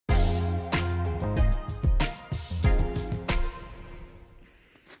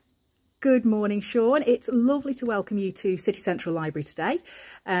Good morning, Sean. It's lovely to welcome you to City Central Library today.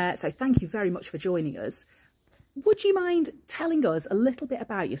 So thank you very much for joining us. Would you mind telling us a little bit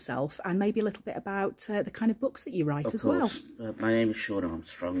about yourself and maybe a little bit about the kind of books that you write as well? Of course. My name is Sean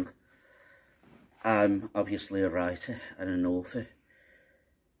Armstrong. I'm obviously a writer and an author.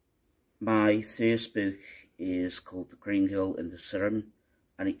 My first book is called The Green Girl and the Serum,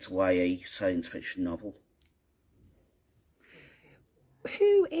 and it's a YA science fiction novel.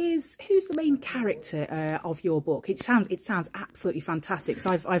 Who's the main character of your book? It sounds absolutely fantastic,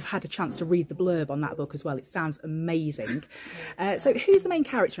 because I've had a chance to read the blurb on that book as well. It sounds amazing. So who's the main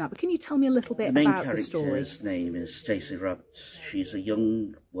character now? But can you tell me a little bit about the story? The main character's name is Stacey Roberts. She's a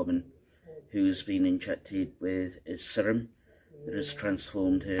young woman who's been injected with a serum that has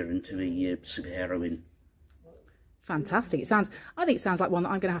transformed her into a superheroine. Fantastic. I think it sounds like one that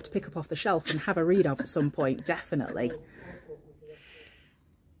I'm going to have to pick up off the shelf and have a read of at some point, definitely.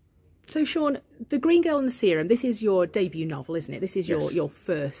 So, Sean, The Green Girl and the Serum, this is your debut novel, isn't it? This is your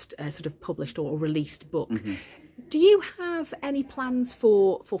first sort of published or released book. Mm-hmm. Do you have any plans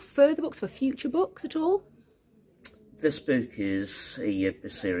for further books, for future books at all? This book is a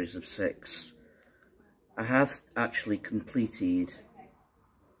series of 6. I have actually completed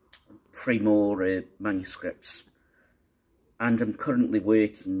 3 more manuscripts, and I'm currently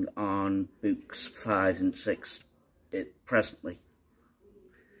working on books 5 and 6 presently.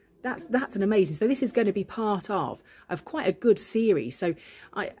 That's an amazing. So this is going to be part of quite a good series. So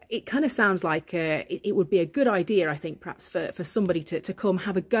it kind of sounds like it would be a good idea, I think, perhaps for somebody to come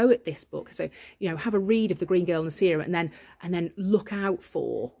have a go at this book. So, you know, have a read of The Green Girl and the Serum, and then look out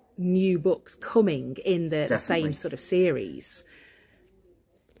for new books coming in the same sort of series.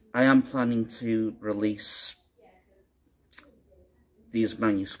 I am planning to release these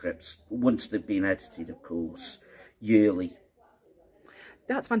manuscripts, once they've been edited, of course, yearly.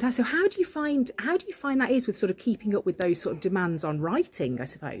 That's fantastic. So how do you find that is with sort of keeping up with those sort of demands on writing, I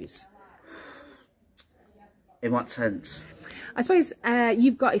suppose? In what sense? I suppose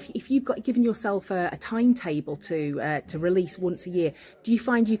you've got if you've got given yourself a timetable to release once a year, do you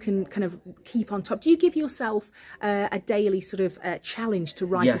find you can kind of keep on top? Do you give yourself a daily sort of challenge to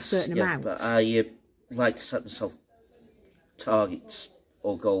write a certain amount? But I like to set myself targets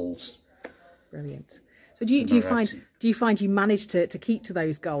or goals. Brilliant. So do you find you manage to keep to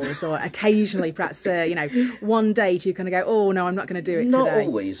those goals, or occasionally perhaps you know, one day do you kind of go, oh no, I'm not going to do it today? Not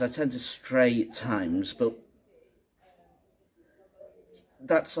always. I tend to stray at times, but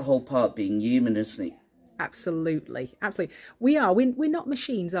that's the whole part of being human, isn't it? Absolutely, absolutely. We're not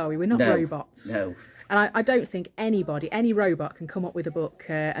machines, are we? We're not robots. No. And I don't think any robot can come up with a book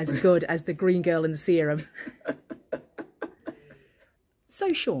as good as The Green Girl and the Serum. So,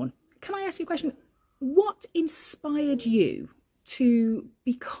 Sean, can I ask you a question? What inspired you to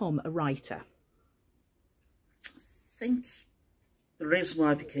become a writer? I think the reason why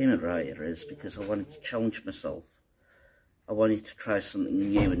I became a writer is because I wanted to challenge myself. I wanted to try something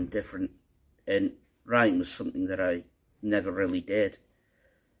new and different, and writing was something that I never really did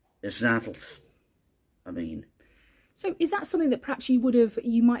as an adult, I mean. So is that something that perhaps you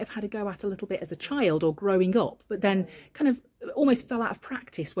might have had a go at a little bit as a child or growing up, but then kind of almost fell out of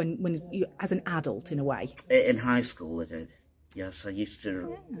practice when you, as an adult, in a way? In high school I did. Yes, I used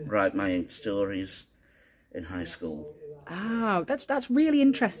to write my own stories in high school. Oh, that's really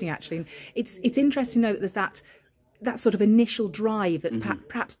interesting, actually. And it's interesting to know that there's that sort of initial drive that's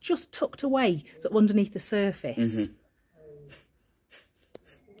perhaps just tucked away sort of underneath the surface. Mm-hmm.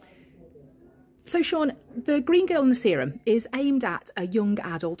 So, Sean, The Green Girl and the Serum is aimed at a young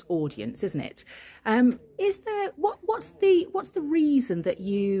adult audience, isn't it? Is there what's the reason that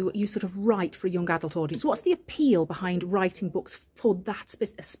you sort of write for a young adult audience? What's the appeal behind writing books for that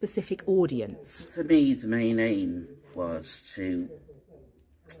specific audience? For me, the main aim was in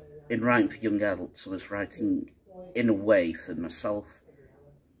writing for young adults, I was writing in a way for myself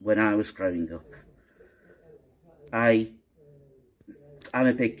when I was growing up. I'm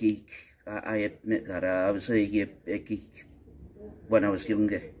a big geek. I admit that. I was a geek when I was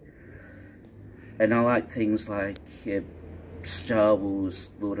younger, and I like things like Star Wars,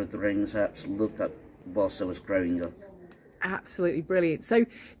 Lord of the Rings. I absolutely loved that whilst I was growing up. Absolutely brilliant. So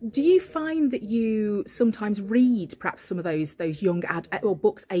do you find that you sometimes read perhaps some of those young or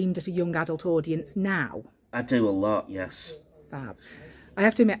books aimed at a young adult audience now? I do a lot, yes. Fab. I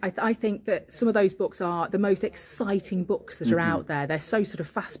have to admit, I think that some of those books are the most exciting books that are out there. They're so sort of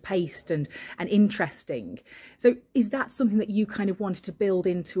fast-paced and interesting. So is that something that you kind of wanted to build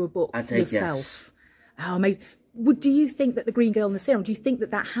into a book yourself? Yes. Oh, amazing. do you think that The Green Girl and the Serum, do you think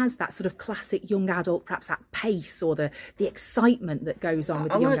that that has that sort of classic young adult, perhaps that pace or the excitement that goes on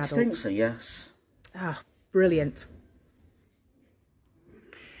with the young adult? I think so, yes. Ah, brilliant.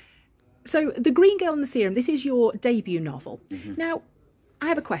 So The Green Girl and the Serum, this is your debut novel. Now, I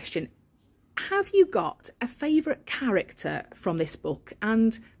have a question. Have you got a favourite character from this book,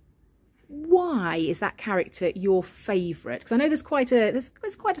 and why is that character your favourite? Because I know there's quite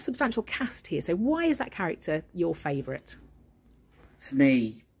a substantial cast here, so why is that character your favourite? For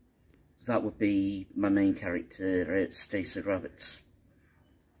me, that would be my main character, Stacey Roberts.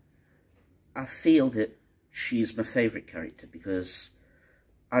 I feel that she's my favourite character because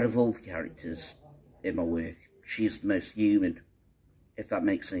out of all the characters in my work, she's the most human, if that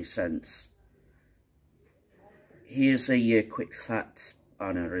makes any sense. Here's a quick fact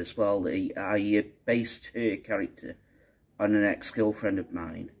on her as well. I based her character on an ex-girlfriend of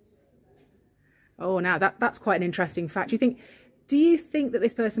mine. Oh, now that's quite an interesting fact. Do you think that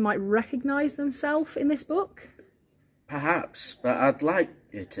this person might recognise themselves in this book? Perhaps, but I'd like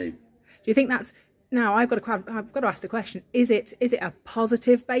her to. Do you think that's... Now, I've got to ask the question, is it a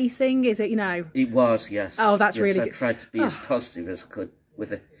positive basing? Is it, you know... It was, yes. Oh, that's yes, really good. I tried to be as positive as I could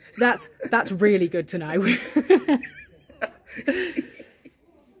with it. That's really good to know.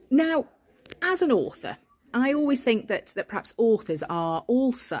 Now, as an author, I always think that perhaps authors are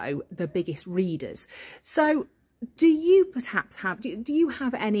also the biggest readers. So do you perhaps have, do you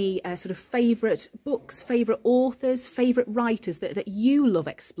have any sort of favourite books, favourite authors, favourite writers that you love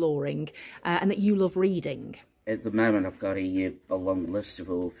exploring and that you love reading? At the moment, I've got a long list of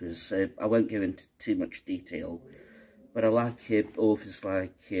authors. I won't go into too much detail, but I like authors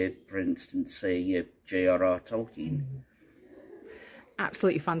like, for instance, J.R.R. Tolkien.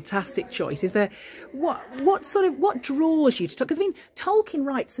 Absolutely fantastic choice. Is there what draws you to Tolkien? Because I mean, Tolkien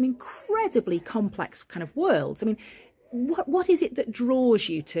writes some incredibly complex kind of worlds. I mean, what is it that draws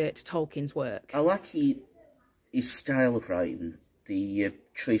you to Tolkien's work? I like his style of writing, the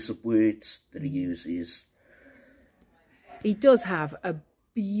choice of words that he uses. He does have a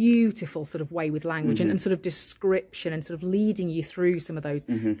beautiful sort of way with language and sort of description and sort of leading you through some of those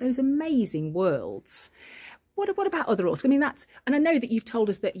amazing worlds. What about other authors? I mean, and I know that you've told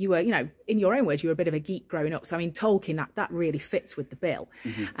us that you were, you know, in your own words, you were a bit of a geek growing up. So, I mean, Tolkien, that really fits with the bill.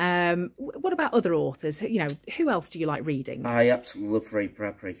 What about other authors? You know, who else do you like reading? I absolutely love Ray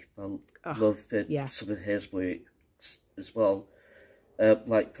Bradbury. I love some of his work as well.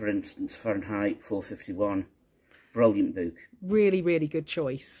 Like, for instance, Fahrenheit 451. Brilliant book. Really, really good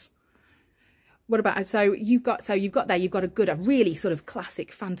choice. What about, so you've got a really sort of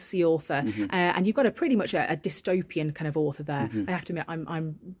classic fantasy author, and you've got a pretty much a dystopian kind of author there. I have to admit,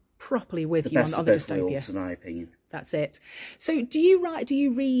 I'm properly with you on the dystopia. In my opinion. That's it. So do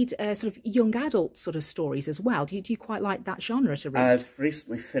you read sort of young adult sort of stories as well? Do you quite like that genre to read? I've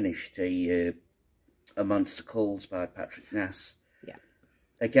recently finished a Monster Calls by Patrick Ness. Yeah.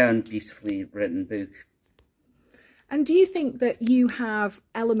 Again, beautifully written book. And do you think that you have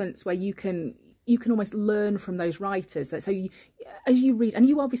elements where you can almost learn from those writers? That so as you read, and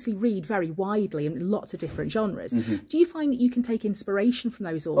you obviously read very widely in lots of different genres, do you find that you can take inspiration from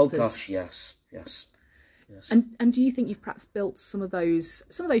those authors? Oh gosh, yes. And do you think you've perhaps built some of those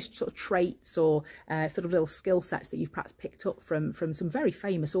sort of traits or sort of little skill sets that you've perhaps picked up from some very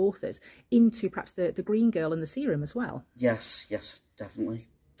famous authors into perhaps the Green Girl and the Serum as well? Yes, definitely.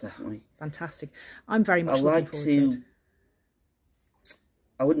 Fantastic. I'm very much looking forward to it.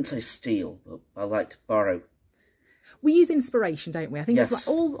 I wouldn't say steal, but I like to borrow. We use inspiration, don't we? I think yes.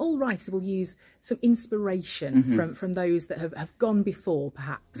 all writers will use some inspiration from those that have gone before,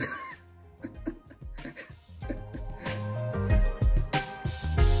 perhaps.